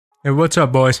Hey, what's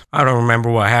up, boys? I don't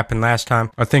remember what happened last time.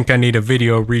 I think I need a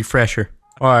video refresher.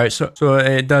 Alright, so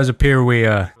it does appear we,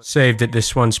 saved at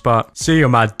this one spot. See ya,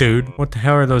 my dude. What the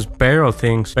hell are those barrel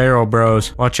things? Barrel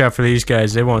bros. Watch out for these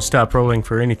guys. They won't stop rolling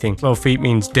for anything. Slow feet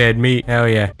means dead meat. Hell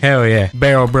yeah. Hell yeah.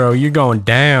 Barrel bro, you going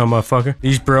down, motherfucker.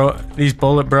 These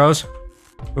bullet bros,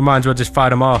 we might as well just fight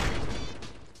them all.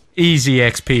 Easy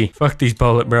XP. Fuck these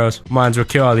bullet bros. Might as well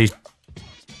kill all these.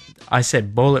 I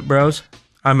said bullet bros.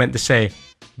 I meant to say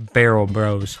barrel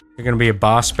bros. You're gonna be a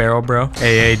boss barrel bro.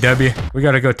 AAW. We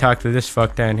gotta go talk to this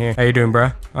fuck down here. How you doing,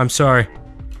 bro? I'm sorry.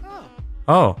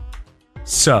 Oh.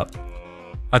 Sup.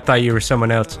 I thought you were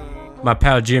someone else. My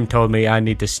pal Jim told me I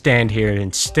need to stand here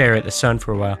and stare at the sun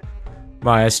for a while.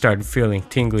 My eyes started feeling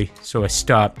tingly, so I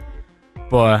stopped.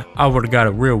 Boy, I would've got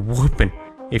a real whooping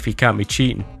if he caught me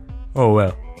cheating. Oh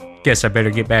well. Guess I better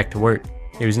get back to work.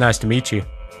 It was nice to meet you.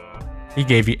 He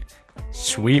gave you...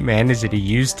 Sweet, man. Is it a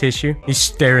used tissue? He's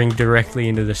staring directly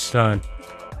into the sun.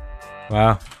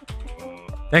 Wow.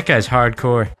 That guy's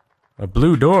hardcore. A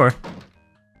blue door?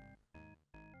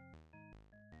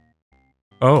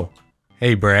 Oh.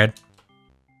 Hey, Brad.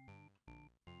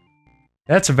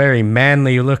 That's a very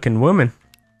manly looking woman.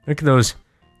 Look at those.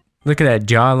 Look at that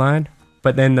jawline.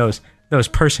 But then those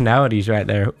personalities right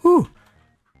there. Ooh.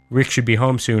 Rick should be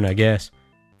home soon, I guess.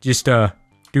 Just,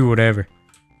 do whatever.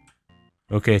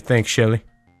 Okay, thanks, Shelly.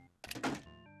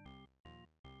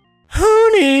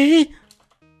 Honey!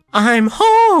 I'm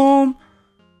home!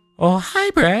 Oh, hi,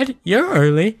 Brad. You're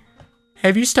early.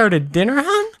 Have you started dinner,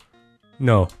 hon?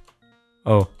 No.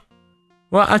 Oh.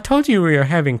 Well, I told you we were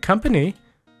having company.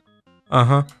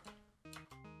 Uh-huh.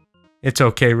 It's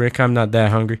okay, Rick. I'm not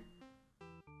that hungry.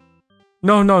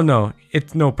 No.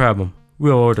 It's no problem.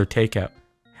 We'll order takeout.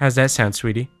 How's that sound,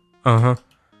 sweetie? Uh-huh.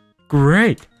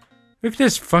 Great. Look at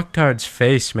this fucktard's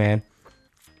face, man.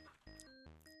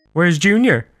 Where's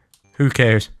Junior? Who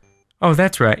cares? Oh,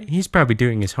 that's right. He's probably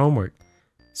doing his homework.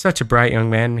 Such a bright young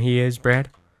man he is,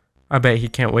 Brad. I bet he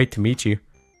can't wait to meet you.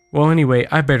 Well, anyway,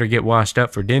 I better get washed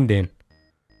up for Din Din.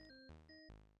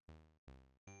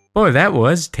 Boy, that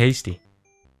was tasty.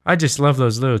 I just love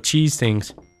those little cheese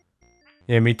things.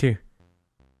 Yeah, me too.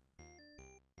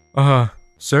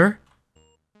 Sir?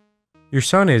 Your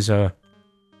son is,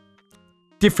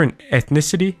 different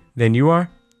ethnicity than you are?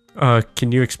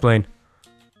 Can you explain?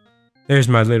 There's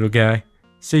my little guy.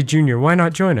 Say, Junior, why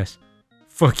not join us?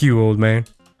 Fuck you, old man.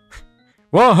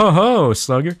 Whoa, ho, ho,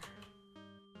 slugger.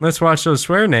 Let's watch those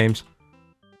swear names.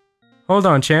 Hold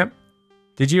on, champ.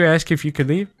 Did you ask if you could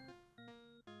leave?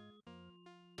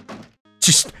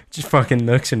 Just fucking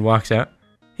looks and walks out.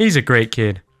 He's a great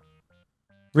kid.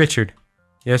 Richard.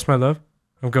 Yes, my love?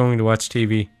 I'm going to watch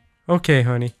TV. Okay,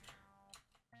 honey.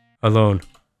 Alone.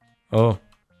 Oh.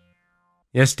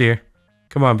 Yes, dear.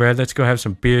 Come on, Brad. Let's go have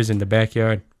some beers in the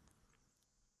backyard.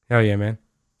 Hell yeah, man.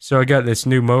 So I got this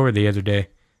new mower the other day.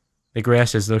 The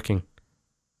grass is looking...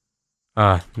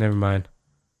 Ah, never mind.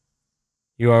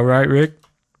 You alright, Rick?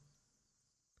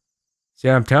 See,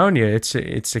 I'm telling you, it's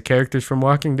the characters from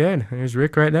Walking Dead. There's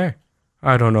Rick right there.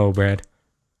 I don't know, Brad.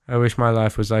 I wish my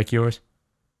life was like yours.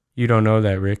 You don't know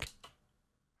that, Rick.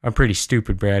 I'm pretty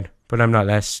stupid, Brad, but I'm not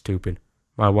that stupid.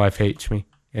 My wife hates me.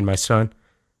 And my son.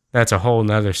 That's a whole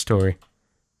nother story.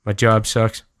 My job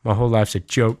sucks. My whole life's a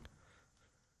joke.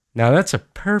 Now that's a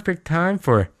perfect time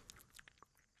for...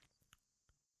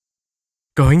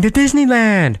 going to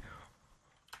Disneyland!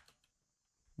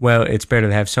 Well, it's better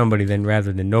to have somebody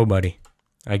rather than nobody.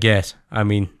 I guess. I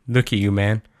mean, look at you,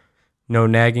 man. No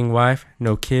nagging wife,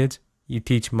 no kids. You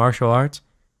teach martial arts.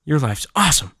 Your life's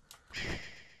awesome.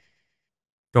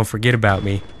 Don't forget about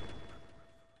me.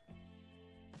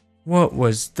 What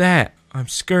was that? I'm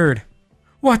scared.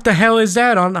 What the hell is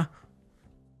that on the...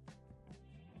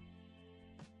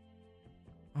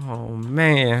 Oh,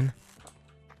 man.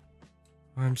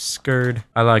 I'm scared.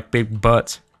 I like big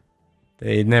butts.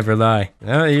 They never lie.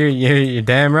 Oh, you're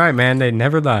damn right, man. They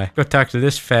never lie. Go talk to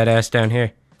this fat ass down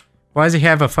here. Why does he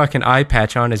have a fucking eye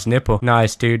patch on his nipple?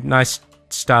 Nice, dude. Nice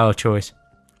style choice.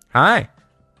 Hi.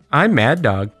 I'm Mad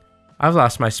Dog. I've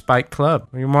lost my spiked club.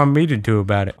 What do you want me to do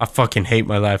about it? I fucking hate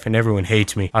my life and everyone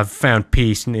hates me. I've found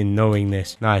peace in knowing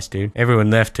this. Nice, dude. Everyone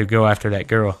left to go after that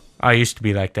girl. I used to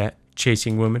be like that.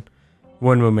 Chasing women.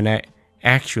 One woman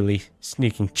actually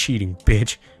sneaking, cheating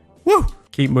bitch. Woo!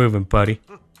 Keep moving, buddy.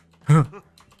 Huh.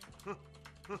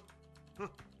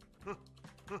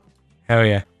 Hell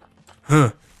yeah.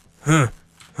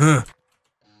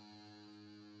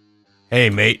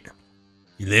 Hey, mate.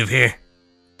 You live here?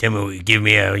 Tell me what you give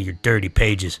me out of your dirty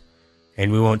pages,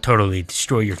 and we won't totally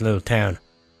destroy your little town.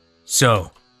 So,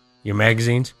 your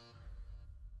magazines?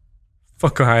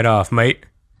 Fuck right off, mate.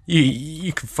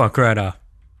 You can fuck right off.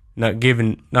 Not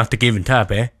the giving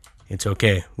type, eh? It's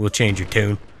okay. We'll change your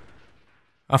tune.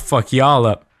 I'll fuck y'all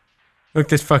up. Look,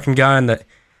 this fucking guy in the...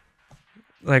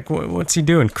 Like, what's he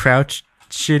doing? Crouch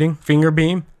shitting? Finger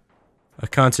beam? A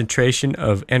concentration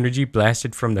of energy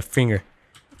blasted from the finger.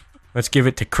 Let's give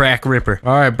it to Crack Ripper.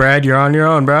 Alright, Brad, you're on your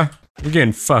own, bro. You're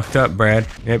getting fucked up, Brad.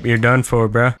 Yep, you're done for,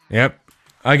 bro. Yep,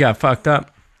 I got fucked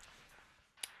up.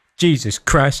 Jesus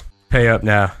Christ. Pay up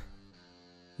now.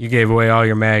 You gave away all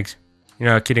your mags. You're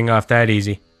not getting off that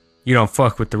easy. You don't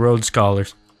fuck with the Rhodes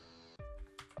Scholars.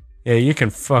 Yeah, you can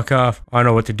fuck off. I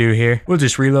know what to do here. We'll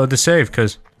just reload the save,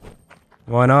 cause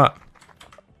why not?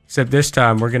 Except this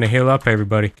time, we're gonna heal up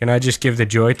everybody. Can I just give the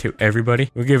joy to everybody?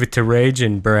 We'll give it to Rage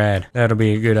and Brad. That'll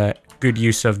be a good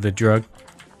use of the drug.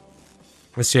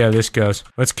 Let's see how this goes.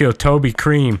 Let's kill Toby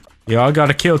Cream. Y'all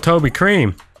gotta kill Toby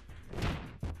Cream.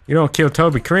 You don't kill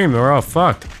Toby Cream, we're all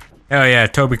fucked. Hell yeah,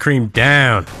 Toby Cream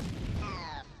down.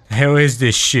 The hell is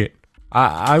this shit?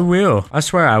 I will. I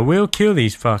swear I will kill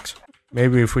these fucks.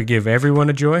 Maybe if we give everyone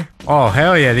a joy? Oh,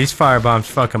 hell yeah, these firebombs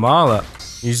fuck them all up.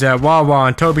 Use that Wawa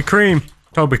on Toby Cream.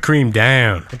 Toby Cream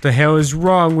down. What the hell is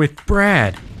wrong with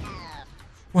Brad?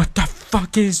 What the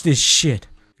fuck is this shit?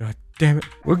 God damn it.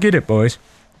 We'll get it, boys.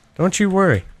 Don't you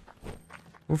worry.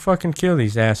 We'll fucking kill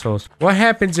these assholes. What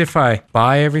happens if I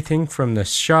buy everything from the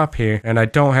shop here and I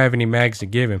don't have any mags to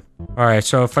give him? Alright,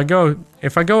 so if I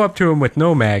go up to him with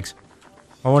no mags,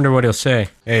 I wonder what he'll say.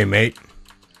 Hey, mate.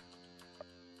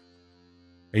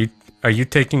 Are you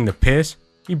taking the piss?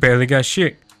 You barely got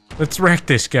shit. Let's wreck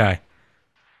this guy.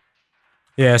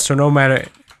 Yeah, so no matter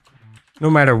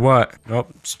what.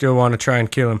 Nope, still want to try and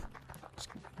kill him.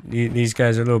 These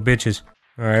guys are little bitches.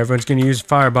 Alright, everyone's gonna use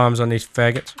firebombs on these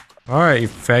faggots. Alright, you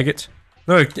faggots.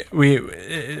 Look,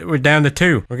 we're down to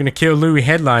 2. We're gonna kill Louis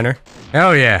Headliner.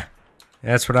 Hell yeah.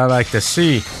 That's what I like to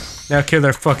see. Now kill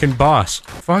their fucking boss.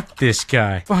 Fuck this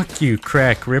guy. Fuck you,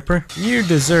 Crack Ripper. You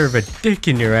deserve a dick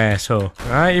in your asshole.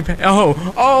 Alright?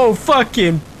 Oh,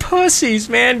 fucking pussies,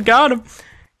 man. Got him.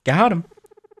 Got him.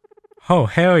 Oh,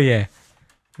 hell yeah.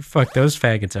 Fuck those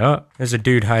faggots up. There's a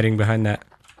dude hiding behind that.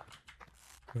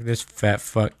 Look at this fat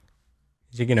fuck.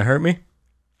 Is he gonna hurt me?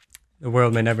 The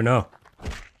world may never know.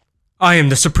 I am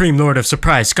the Supreme Lord of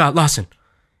Surprise, Scott Lawson.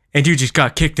 And you just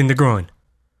got kicked in the groin.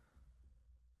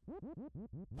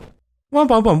 Womp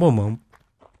womp womp womp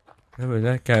womp.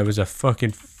 That guy was a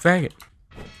fucking faggot.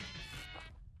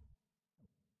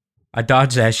 I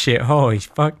dodged that shit. Holy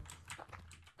fuck.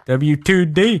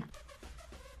 W2D.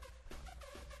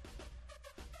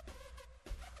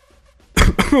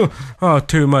 Oh,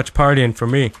 too much partying for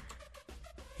me.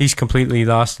 He's completely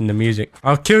lost in the music.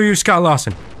 I'll kill you, Scott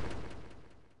Lawson.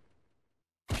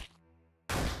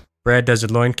 Brad does a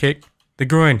loin kick. The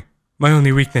groin. My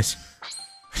only weakness.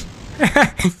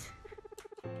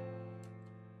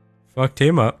 Fucked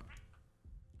him up.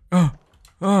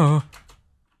 Oh.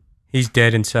 He's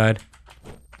dead inside.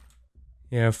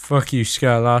 Yeah, fuck you,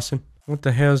 Scott Lawson. What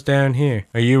the hell's down here?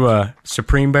 Are you a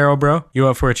Supreme Barrel, bro? You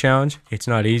up for a challenge? It's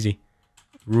not easy.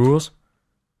 Rules?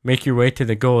 Make your way to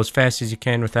the goal as fast as you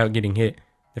can without getting hit.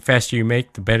 The faster you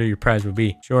make, the better your prize will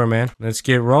be. Sure, man. Let's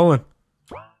get rolling.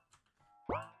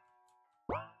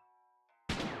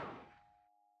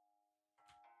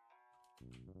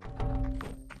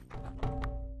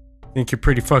 Think you're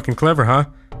pretty fucking clever, huh?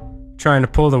 Trying to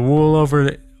pull the wool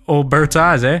over old Bert's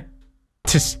eyes, eh?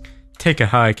 Just take a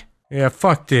hike. Yeah,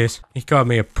 fuck this. He called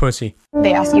me a pussy.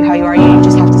 They ask you how you are, you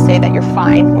just have to say that you're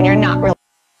fine when you're not really.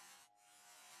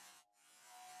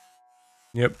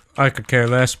 Yep, I could care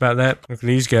less about that. Look at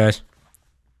these guys.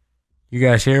 You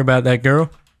guys hear about that girl?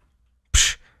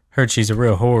 Psh, heard she's a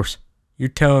real horse. You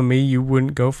telling me you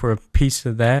wouldn't go for a piece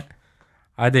of that?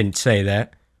 I didn't say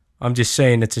that. I'm just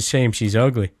saying it's a shame she's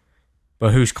ugly.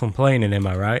 But who's complaining, am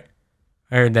I right?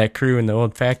 I heard that crew in the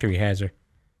old factory has her.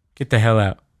 Get the hell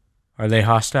out. Are they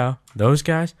hostile? Those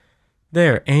guys?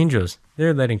 They're angels.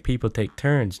 They're letting people take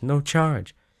turns, no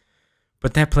charge.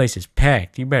 But that place is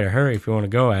packed. You better hurry if you want to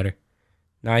go at her.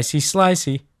 Nicey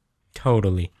slicey.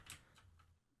 Totally.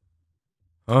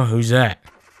 Oh, who's that?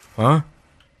 Huh?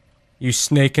 You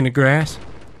snake in the grass?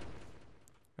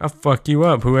 I'll fuck you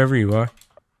up, whoever you are.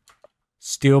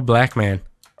 Steel Black Man.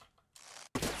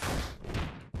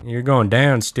 You're going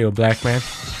down, Steel Black Man.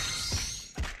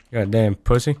 Goddamn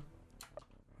pussy.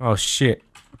 Oh shit.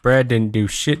 Brad didn't do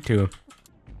shit to him.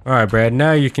 Alright, Brad,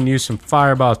 now you can use some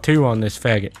Fireball 2 on this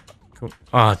faggot. Cool.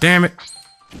 Oh, damn it.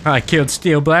 I killed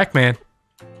Steel Black Man.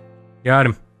 Got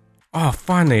him. Oh,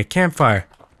 finally, a campfire.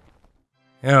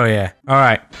 Hell yeah.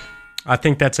 Alright. I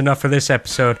think that's enough for this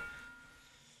episode.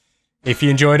 If you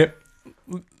enjoyed it,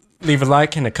 leave a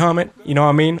like and a comment. You know what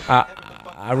I mean?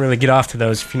 I really get off to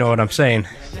those, if you know what I'm saying.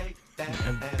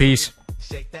 Peace.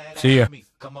 See ya.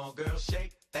 Come on, girl,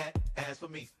 shake that ass for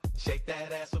me. Shake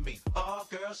that ass for me. Oh,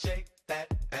 girl, shake that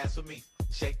ass for me.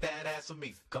 Shake that ass for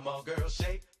me. Come on, girl,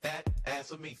 shake that ass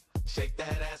for me. Shake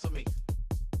that ass for me.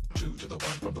 2 to the 1,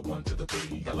 from the 1 to the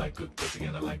 3. I like good pussy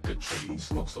and I like good trees.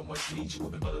 Smoke so much weed, you will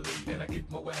be motherly. And I get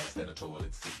more ass than a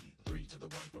toilet seat. 3 to the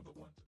 1, from the 1 to